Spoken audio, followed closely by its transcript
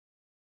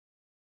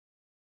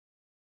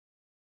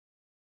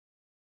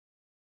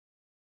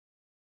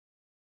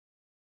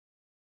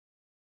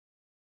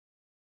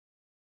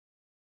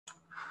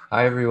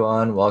Hi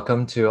everyone,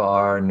 welcome to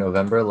our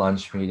November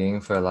lunch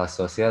meeting for La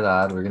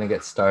Sociedad. We're going to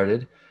get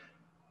started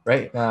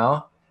right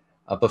now.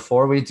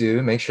 Before we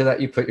do, make sure that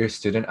you put your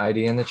student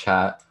ID in the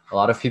chat. A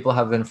lot of people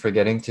have been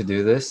forgetting to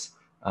do this.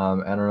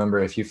 And remember,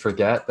 if you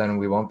forget, then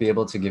we won't be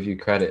able to give you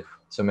credit.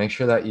 So make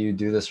sure that you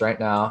do this right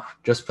now.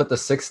 Just put the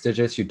 6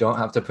 digits. You don't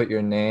have to put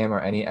your name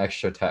or any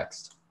extra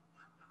text.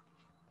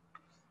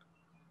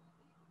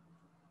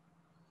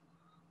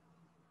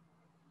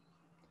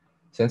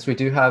 Since we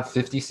do have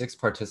 56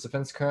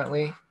 participants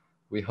currently,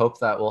 we hope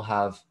that we'll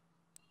have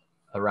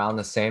around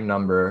the same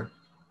number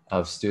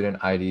of student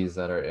IDs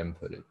that are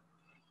inputted.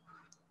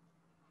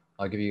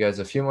 I'll give you guys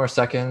a few more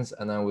seconds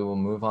and then we will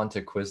move on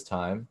to quiz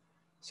time.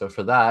 So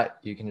for that,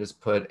 you can just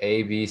put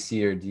A, B,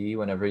 C, or D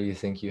whenever you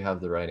think you have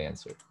the right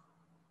answer.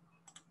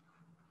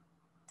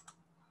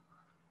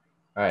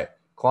 All right.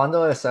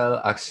 ¿Cuándo es el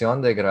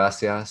Acción de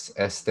Gracias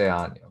este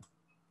año?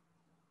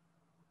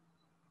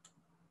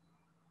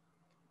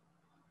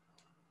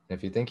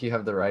 If you think you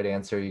have the right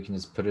answer, you can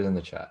just put it in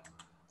the chat.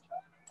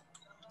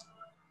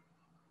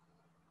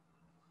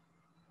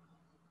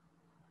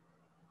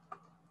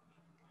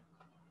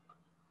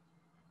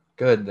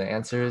 Good, the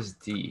answer is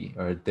D,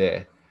 or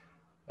D.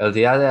 El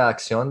Día de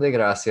Acción de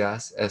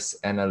Gracias es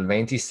en el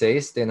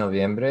 26 de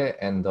noviembre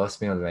en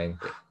 2020.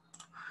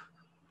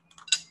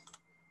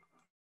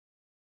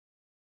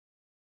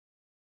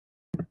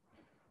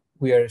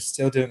 We are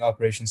still doing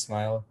Operation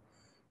Smile.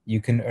 You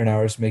can earn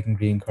hours making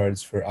greeting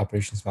cards for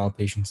Operation Smile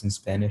patients in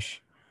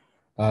Spanish.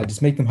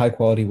 Just make them high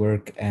quality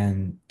work,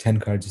 and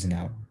 10 cards is an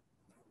hour.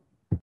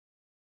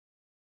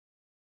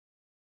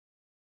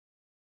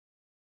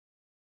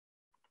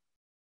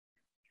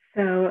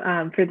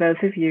 So for those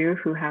of you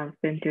who have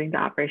been doing the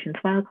Operation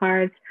Smile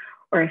cards,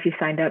 or if you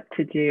signed up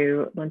to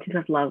do Lunches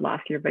of Love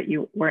last year, but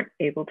you weren't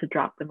able to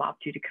drop them off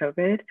due to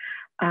COVID,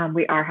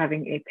 we are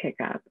having a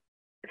pickup.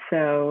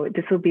 So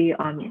this will be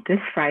on this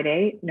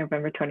Friday,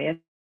 November 20th,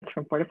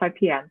 from 4 to 5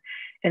 p.m.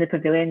 in the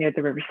pavilion near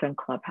the Riverstone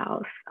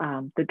Clubhouse.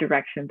 The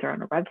directions are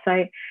on our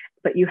website,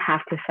 but you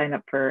have to sign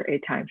up for a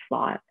time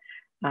slot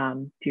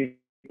due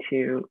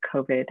to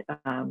COVID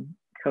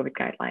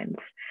guidelines.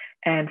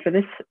 And for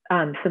this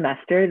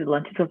semester, the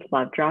Lunches of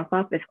Love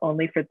drop-off is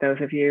only for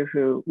those of you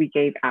who we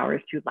gave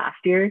hours to last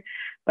year.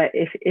 But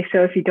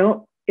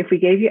if we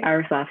gave you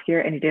hours last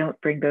year and you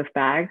didn't bring those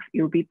bags,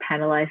 you'll be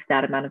penalized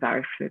that amount of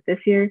hours for this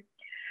year.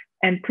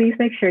 And please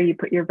make sure you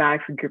put your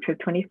bags in groups of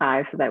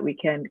 25 so that we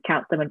can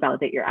count them and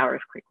validate your hours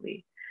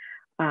quickly.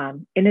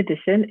 In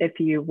addition, if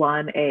you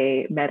won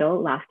a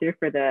medal last year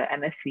for the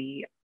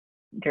MSc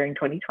during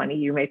 2020,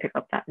 you may pick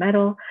up that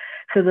medal.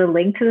 So the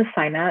link to the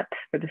sign up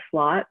for the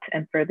slot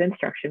and further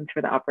instructions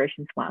for the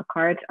Operation Smile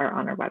cards are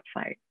on our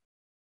website.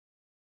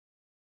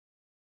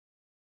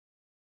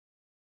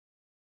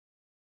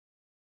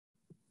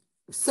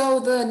 So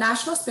the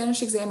National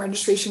Spanish Exam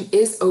registration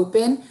is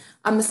open.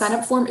 The sign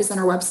up form is on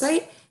our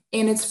website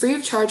and it's free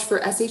of charge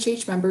for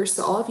SHH members,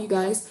 so all of you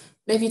guys.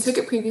 And if you took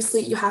it previously,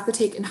 you have to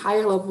take a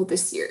higher level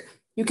this year.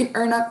 You can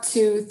earn up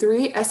to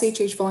 3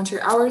 SHH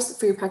volunteer hours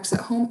for your practice at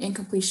home and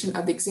completion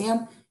of the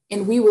exam,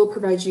 and we will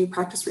provide you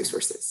practice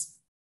resources.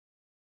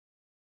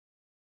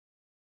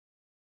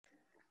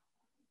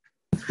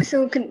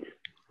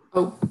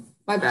 Oh,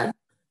 my bad.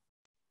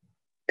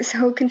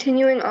 So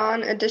continuing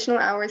on, additional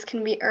hours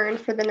can be earned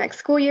for the next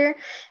school year.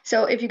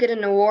 So if you get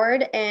an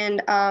award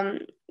and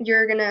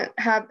you're gonna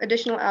have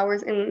additional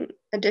hours in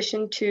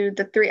addition to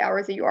the 3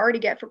 hours that you already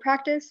get for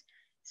practice.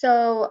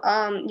 So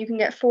you can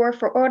get 4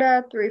 for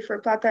hora, 3 for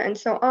plata, and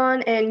so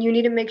on. And you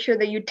need to make sure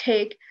that you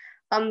take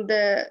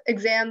the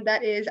exam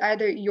that is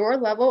either your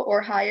level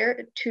or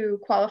higher to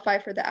qualify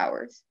for the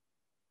hours.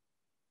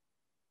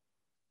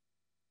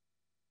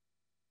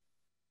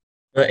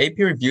 The AP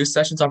review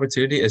sessions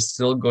opportunity is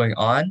still going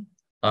on.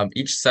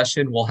 Each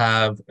session will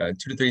have 2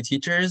 to 3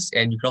 teachers,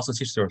 and you can also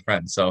teach to a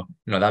friend. So,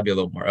 that'd be a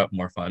little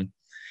more fun.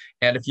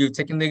 And if you've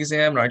taken the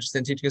exam and are interested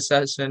in teaching a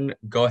session,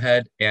 go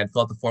ahead and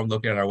fill out the form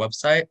located on our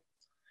website.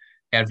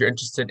 And if you're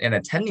interested in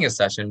attending a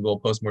session, we'll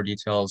post more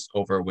details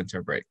over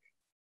winter break.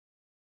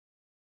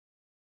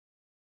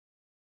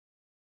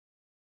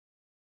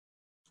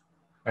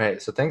 All right,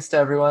 so thanks to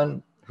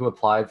everyone who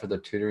applied for the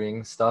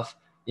tutoring stuff.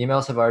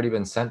 Emails have already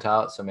been sent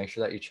out, so make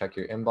sure that you check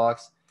your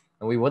inbox.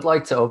 And we would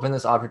like to open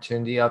this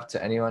opportunity up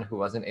to anyone who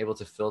wasn't able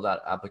to fill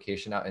that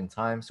application out in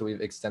time. So we've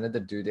extended the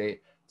due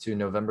date to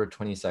November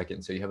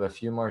 22nd. So you have a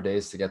few more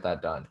days to get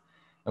that done.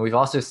 And we've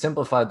also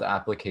simplified the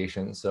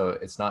application, so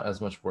it's not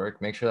as much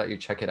work. Make sure that you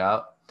check it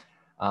out.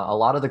 A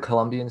lot of the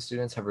Colombian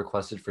students have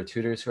requested for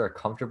tutors who are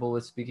comfortable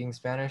with speaking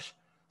Spanish.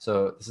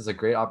 So this is a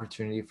great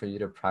opportunity for you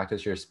to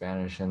practice your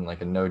Spanish in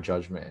like a no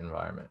judgment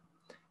environment.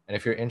 And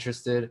if you're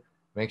interested,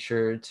 make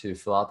sure to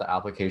fill out the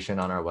application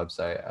on our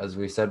website. As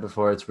we said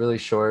before, it's really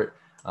short.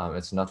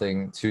 It's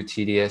nothing too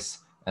tedious,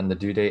 and the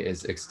due date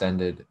is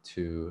extended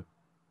to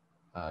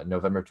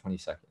November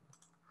 22nd.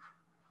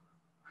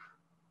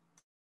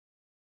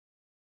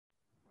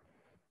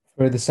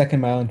 For the second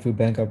mile and food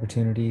bank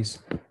opportunities,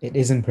 it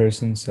is in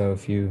person. So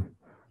if you're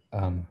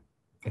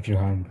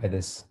harmed by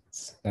this,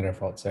 It's not our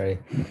fault, sorry.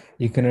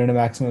 You can earn a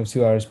maximum of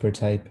 2 hours per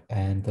type,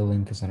 and the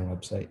link is on our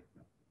website.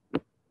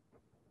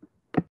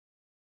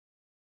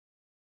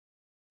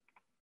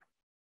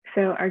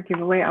 So our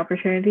giveaway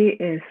opportunity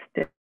is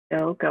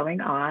still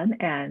going on,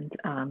 and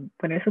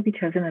winners will be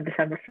chosen on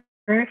December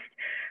 1st.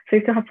 So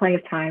you still have plenty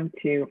of time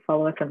to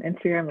follow us on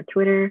Instagram or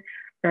Twitter,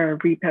 or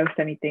repost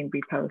anything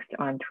we post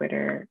on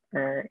Twitter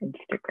or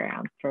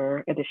Instagram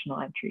for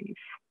additional entries.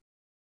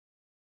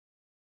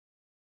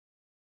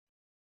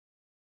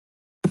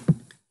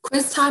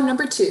 Quiz time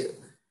number 2.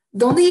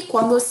 ¿Dónde y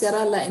cuándo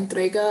será la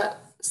entrega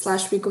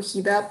 /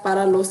 recogida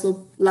para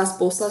las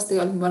bolsas de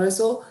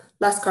almuerzo,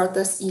 las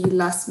cartas y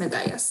las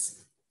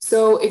medallas?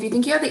 So if you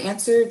think you have the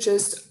answer,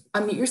 just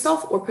unmute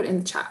yourself or put it in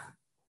the chat.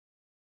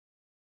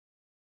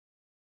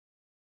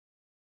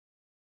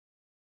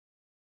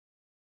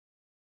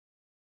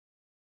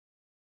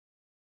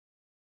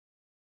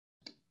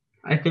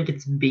 I think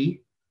it's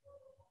B.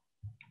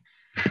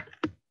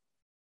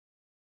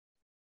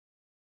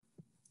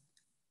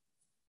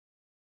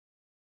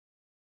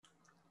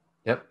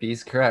 Yep, B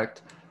is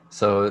correct.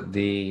 So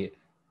the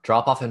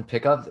drop-off and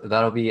pickup,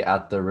 that'll be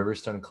at the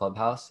Riverstone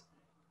Clubhouse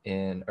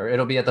or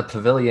it'll be at the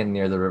pavilion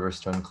near the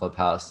Riverstone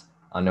Clubhouse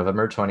on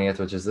November 20th,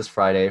 which is this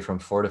Friday from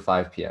 4 to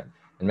 5 p.m.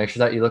 And make sure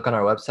that you look on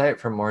our website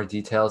for more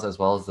details as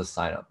well as the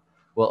sign-up.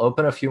 We'll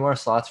open a few more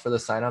slots for the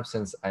sign-up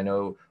since I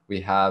know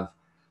we have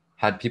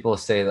had people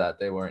say that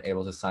they weren't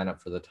able to sign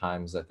up for the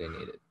times that they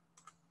needed.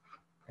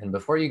 And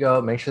before you go,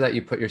 make sure that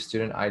you put your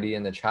student ID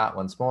in the chat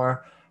once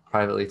more,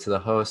 privately to the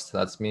host,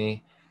 that's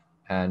me.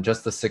 And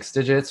just the 6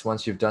 digits.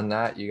 Once you've done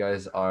that, you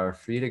guys are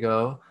free to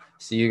go.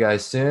 See you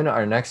guys soon.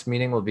 Our next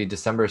meeting will be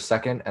December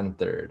 2nd and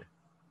 3rd.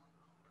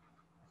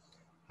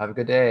 Have a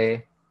good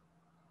day.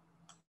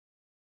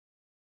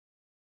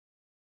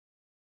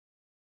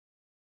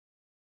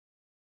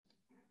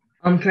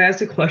 Can I ask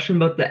a question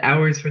about the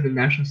hours for the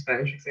National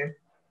Spanish exam?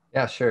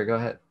 Yeah, sure. Go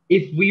ahead.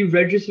 If we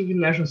register for the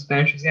National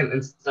Spanish exam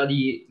and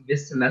study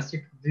this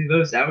semester, do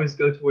those hours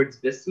go towards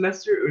this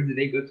semester or do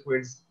they go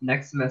towards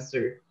next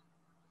semester?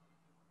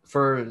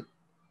 For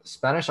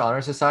Spanish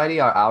Honor Society,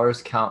 our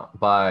hours count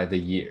by the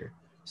year.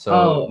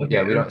 So okay,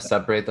 yeah, we don't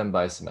separate them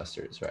by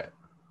semesters, right?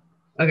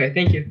 Okay,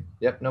 thank you.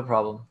 Yep, no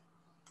problem.